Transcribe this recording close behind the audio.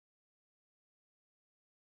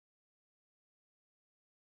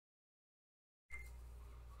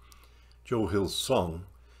Joe Hill's song,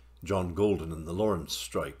 John Golden and the Lawrence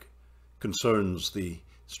Strike, concerns the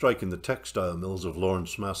strike in the textile mills of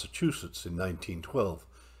Lawrence, Massachusetts in 1912,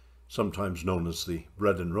 sometimes known as the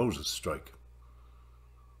Bread and Roses Strike.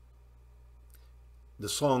 The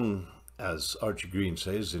song, as Archie Green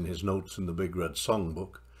says in his notes in the Big Red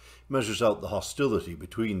Songbook, measures out the hostility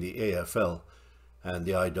between the AFL and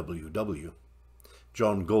the IWW.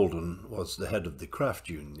 John Golden was the head of the craft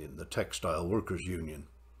union, the Textile Workers Union.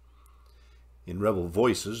 In Rebel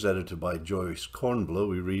Voices, edited by Joyce Cornblow,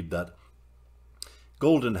 we read that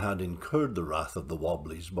Golden had incurred the wrath of the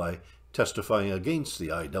Wobblies by testifying against the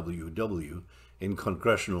IWW in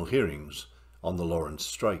congressional hearings on the Lawrence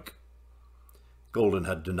strike. Golden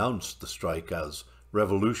had denounced the strike as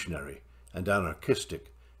revolutionary and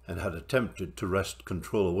anarchistic and had attempted to wrest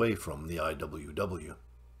control away from the IWW.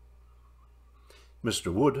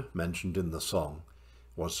 Mr. Wood, mentioned in the song,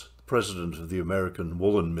 was the president of the American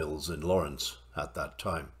woolen mills in Lawrence at that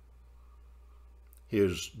time.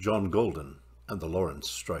 Here's John Golden and the Lawrence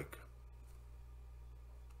strike.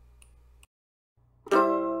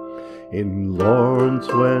 In Lawrence,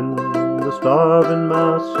 when the starving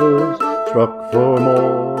masses struck for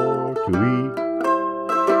more to eat,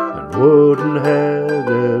 and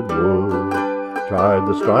wooden-headed Wood tried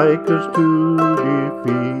the strikers to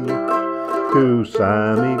defeat, to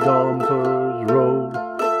Sammy Gompers rode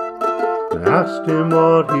and asked him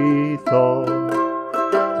what he thought,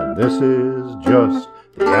 and this is just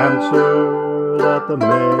the answer that the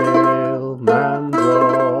mailman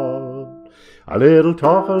brought. A little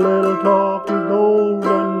talk with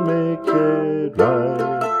Golden makes it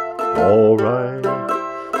right. All right,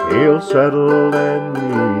 he'll settle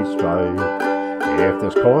any strife. If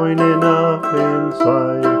there's coin enough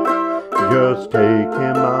inside, just take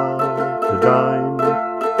him out to dine,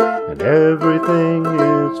 and everything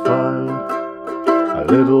is fine. A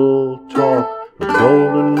little talk with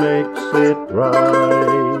Golden makes it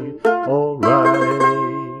right. All right.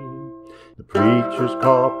 The preacher's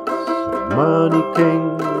cops and money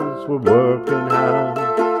kings were working hand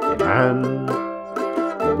in hand.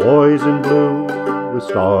 The boys in blue with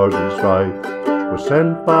stars and stripes were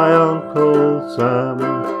sent by Uncle Sam.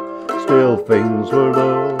 Still things were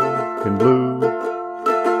looking blue,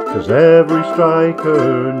 'cause every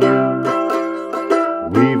striker knew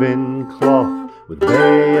weaving cloth with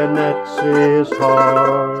bayonets is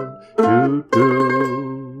hard to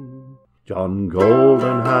do. John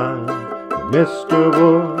Golden had with Mr.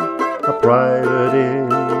 Wood a private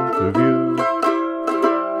interview.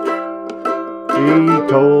 He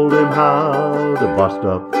told him how to bust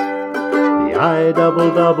up the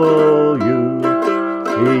IWW.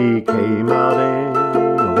 He came out in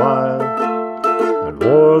a while and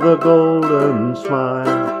wore the golden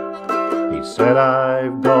smile. He said,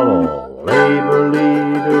 I've got all labor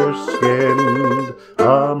leaders skinned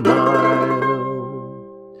a mile.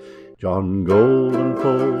 John Golden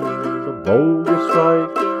pulled a bogus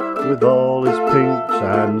strike with all his pinks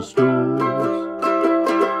and stools.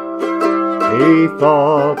 He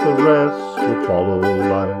thought the rest would follow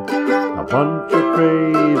like a bunch of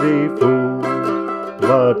crazy fools,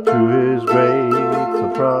 but to his great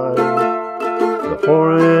surprise, the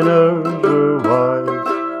foreigners were wise.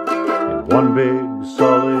 In one big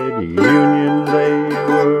solid union they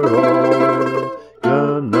were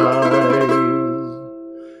organized.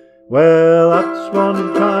 Well, that's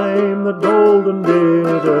one time that Golden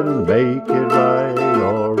didn't make it right,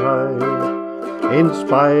 all right. In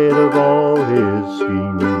spite of all his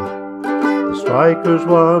scheming, the strikers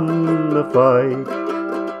won the fight.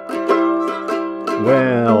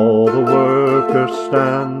 When all the workers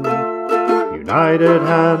stand united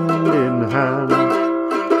hand in hand,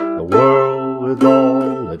 the world with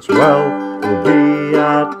all its wealth will be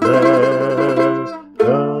at their